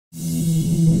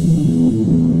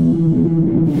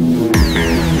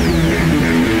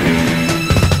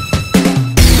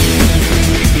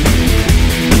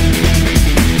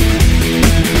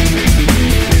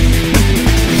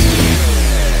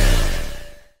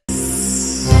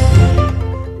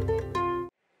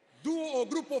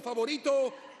favorito.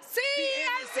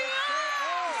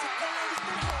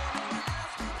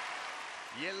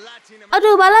အော်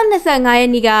တိုဘာလ25ရ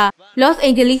က်နေ့က Los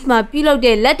Angeles မှာပြုလုပ်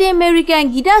တဲ့ Latin American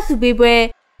ဂီတဆုပေးပွဲ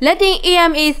Latin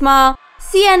AMAs မှာ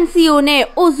CNCO နဲ့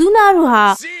Ozuna တို့ဟာ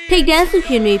ထိပ်တန်းဆု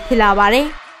ရှင်တွေဖြစ်လာပါတယ်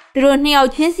။သူတို့နှစ်ယော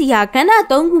က်ချင်းစီဟာကဏ္ဍ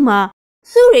3ခုမှာ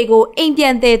ဆုတွေကိုအိမ်ပြ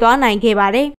န်တည်သွားနိုင်ခဲ့ပါ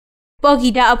တယ်။ပေါ်ဂီ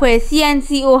တအဖွဲ့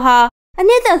CNCO ဟာအ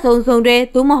နှစ်သက်ဆုံးစုံတွဲ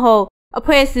သို့มဟုတ်အ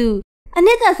ဖွဲ့စုအ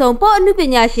နှစ်သက်ဆုံးပေါ့အနုပ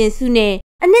ညာရှင်ဆုနဲ့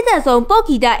အနှစ်သက်ဆုံးပေါ့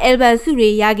ဂီတ album ဆုတွေ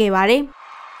ရခဲ့ပါတယ်။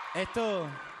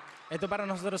 Esto para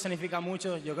nosotros significa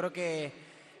mucho. Yo creo que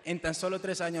en tan solo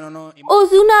 3 años no.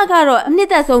 Ozuna ကတော့အနှစ်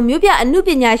သက်ဆုံးမြို့ပြအနုပ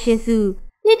ညာရှင်ဆု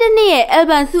နှစ်တစ်နှစ်ရဲ့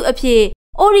album ဆုအဖြစ်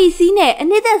Odyssey နဲ့အ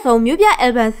နှစ်သက်ဆုံးမြို့ပြ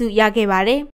album ဆုရခဲ့ပါတ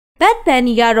ယ်။ Bad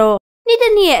Bunny ကတော့နှစ်တ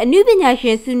စ်နှစ်ရဲ့အနုပညာရှ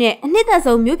င်ဆုနဲ့အနှစ်သက်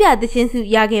ဆုံးမြို့ပြသချင်းဆု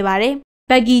ရခဲ့ပါတယ်။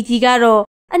 Becky G ကတော့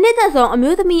အနှစ်သက်ဆုံးအ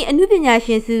မျိုးသမီးအနုပညာ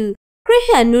ရှင်ဆု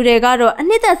Christian Noodle ကတော့အ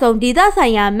နှစ်သက်ဆုံးဒေသဆို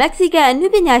င်ရာ Mexican အနု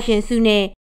ပညာရှင်ဆုနဲ့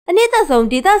အနှစ်သက်ဆုံး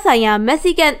ဒေသဆိုင်ရာ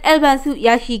Mexican album ဆုရ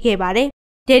ရှိခဲ့ပါတယ်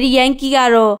။ Daddy Yankee က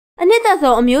တော့အနှစ်သက်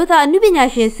ဆုံးအမျိုးသားအနုပညာ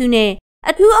ရှင်ဆုနဲ့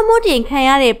အထူးအမိုးတင်ခံရ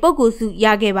တဲ့ပုဂ္ဂိုလ်ဆုရ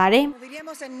ခဲ့ပါတယ်။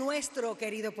 Diríamos en nuestro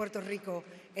querido Puerto Rico,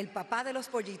 el papá de los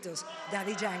pollitos,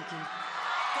 Daddy Yankee.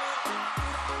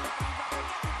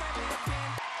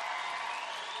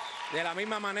 De la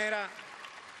misma manera,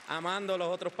 amando los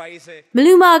otros países.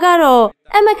 Maluma ကတော့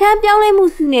အမခန်းပြောင်းလဲမှု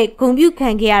ဆုနဲ့ဂုဏ်ပြုခံ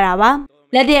ခဲ့ရတာပါ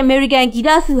။ Latin American ဂီတ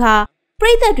ဆုဟာပ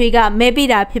ရိသတ်တွေကမဲပေး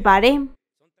တာဖြစ်ပါတယ်။